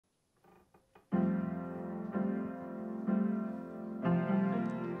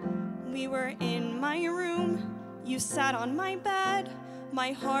We were in my room, you sat on my bed.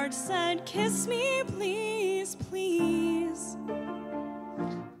 My heart said, kiss me, please, please.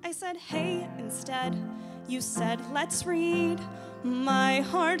 I said, hey, instead. You said, let's read. My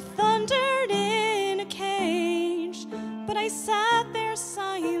heart thundered in a cage, but I sat there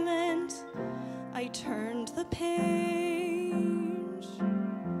silent. I turned the page.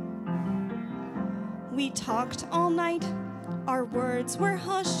 We talked all night, our words were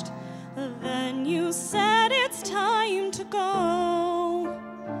hushed. Then you said it's time to go.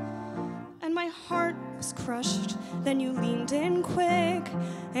 And my heart was crushed. Then you leaned in quick,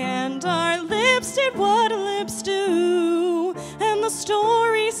 and our lips did what lips do. And the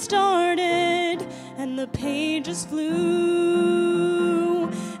story started, and the pages flew.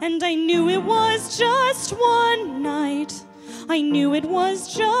 And I knew it was just one night. I knew it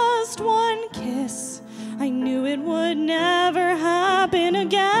was just one kiss. I knew it would never happen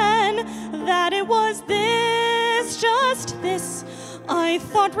again. That it was this, just this. I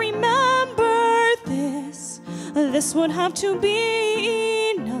thought, remember this. This would have to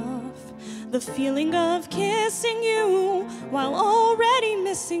be enough. The feeling of kissing you while already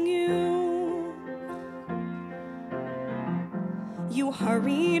missing you. You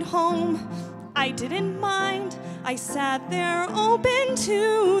hurried home, I didn't mind. I sat there open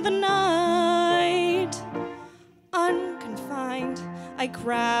to the night. Unconfined, I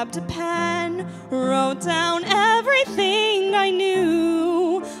grabbed a pen, wrote down everything I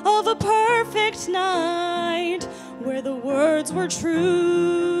knew of a perfect night where the words were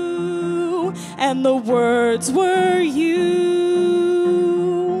true and the words were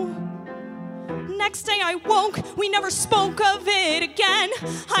you. Next day I woke, we never spoke of it again.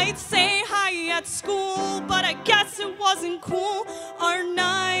 I'd say hi at school, but I guess it wasn't cool. Our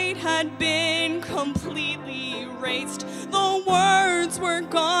night had been completely erased. The words were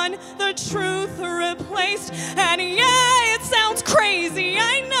gone, the truth replaced. And yeah, it sounds crazy,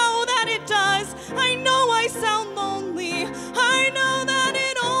 I know that it does. I know I sound lonely, I know that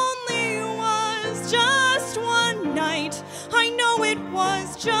it only was just one night. I know it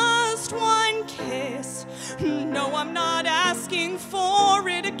was just one kiss. No, I'm not asking for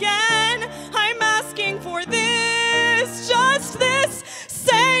it again. I'm asking for this, just this.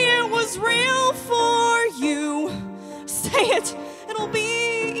 Say it was real for you. Say it, it'll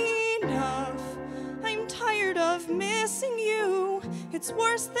be enough. I'm tired of missing you. It's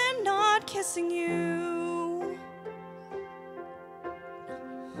worse than not kissing you.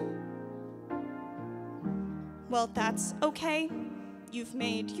 Well, that's okay. You've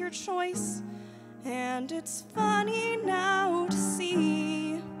made your choice, and it's funny now to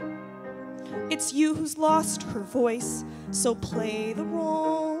see. It's you who's lost her voice, so play the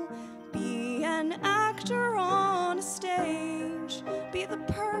role. Be an actor on a stage. Be the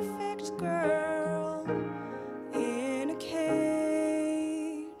perfect girl in a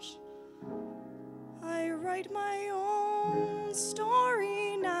cage. I write my own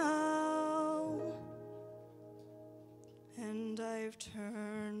story now, and I've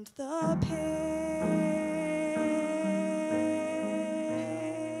turned the page.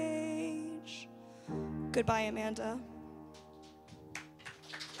 Goodbye, Amanda.